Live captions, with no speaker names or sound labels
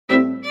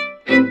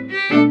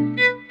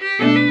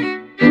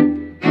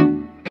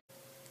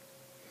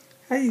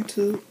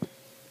YouTube.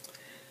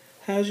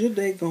 How's your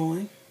day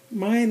going?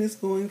 Mine is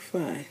going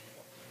fine.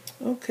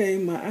 Okay,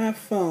 my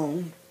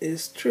iPhone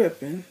is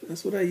tripping.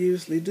 That's what I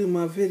usually do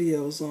my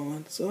videos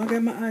on. So I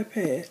got my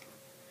iPad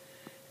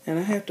and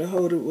I have to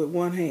hold it with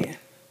one hand.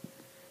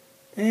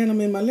 And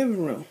I'm in my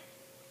living room.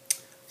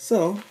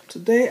 So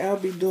today I'll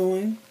be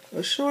doing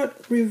a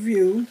short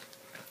review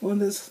on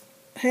this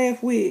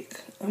half wig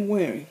I'm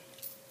wearing.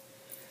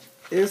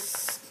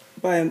 It's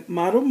by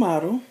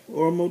Model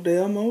or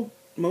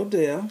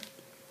Model,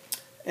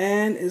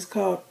 and it's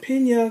called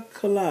PINA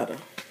COLADA.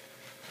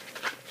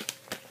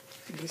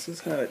 This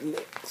is how it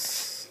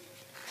looks.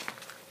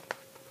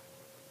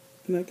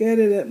 And I got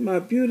it at my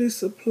beauty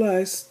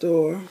supply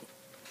store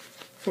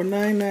for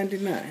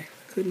 $9.99.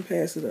 Couldn't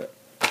pass it up.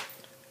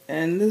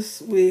 And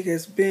this wig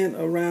has been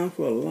around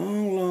for a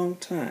long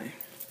time.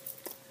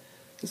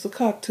 It's a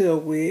cocktail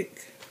wig.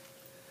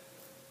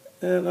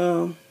 And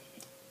I'm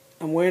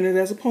wearing it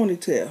as a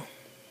ponytail.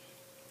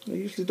 I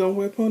usually don't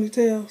wear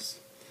ponytails,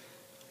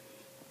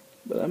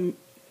 but I'm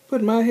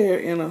putting my hair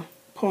in a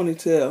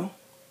ponytail.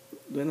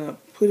 Then I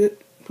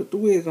put the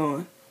wig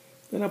on.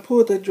 Then I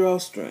pull the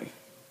drawstring.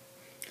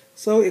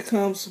 So it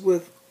comes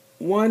with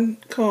one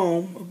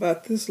comb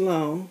about this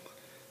long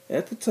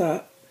at the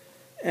top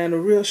and a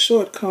real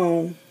short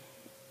comb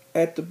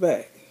at the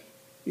back.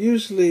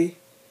 Usually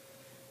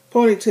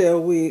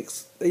ponytail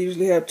wigs, they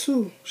usually have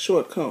two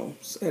short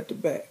combs at the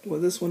back.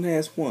 Well, this one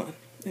has one,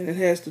 and it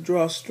has the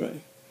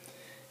drawstring.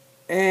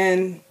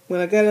 And when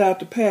I got it out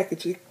the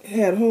package, it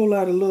had a whole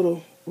lot of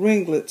little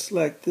ringlets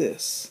like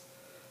this.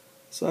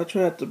 So I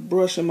tried to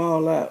brush them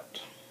all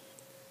out.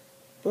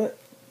 But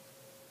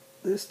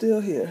they're still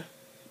here.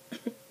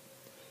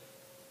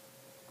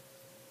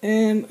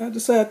 And I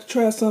decided to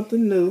try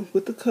something new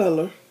with the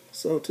color.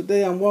 So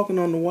today I'm walking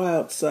on the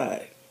wild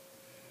side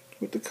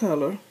with the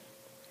color.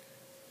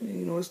 And,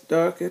 you know, it's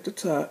dark at the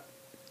top.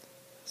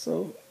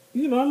 So,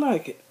 you know, I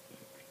like it.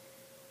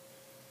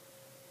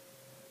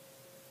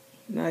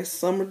 Nice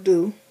summer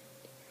dew.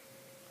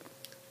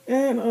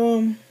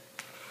 And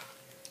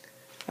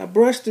I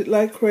brushed it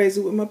like crazy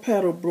with my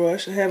paddle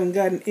brush. I haven't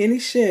gotten any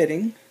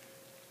shedding.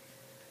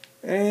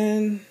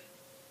 And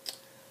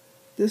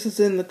this is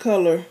in the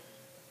color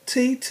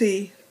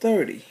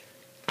TT30.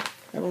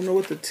 I don't know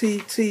what the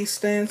TT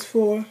stands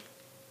for.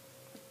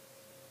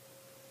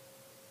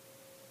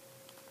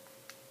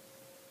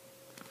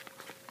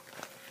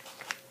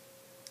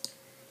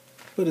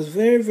 But it's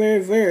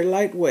very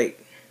lightweight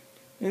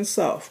and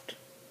soft.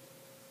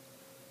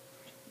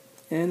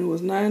 And it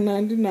was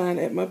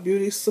 $9.99 at my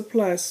beauty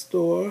supply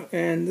store,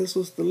 and this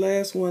was the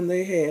last one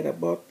they had. I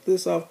bought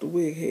this off the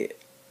wig head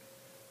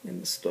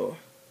in the store.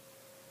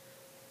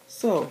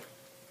 So,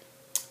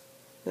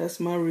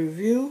 that's my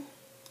review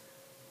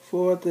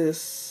for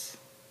this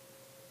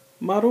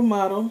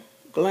Model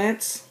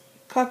Glance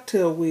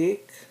cocktail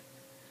wig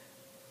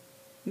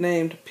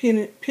named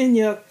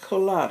Pina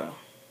Colada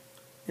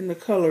in the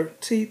color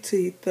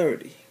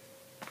TT30.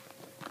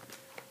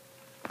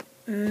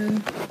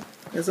 And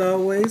as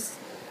always,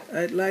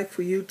 I'd like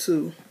for you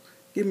to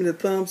give me the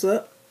thumbs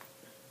up,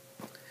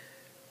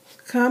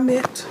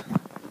 comment,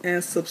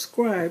 and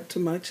subscribe to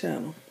my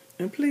channel.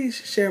 And please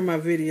share my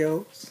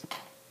videos.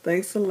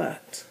 Thanks a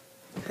lot.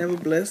 Have a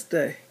blessed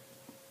day.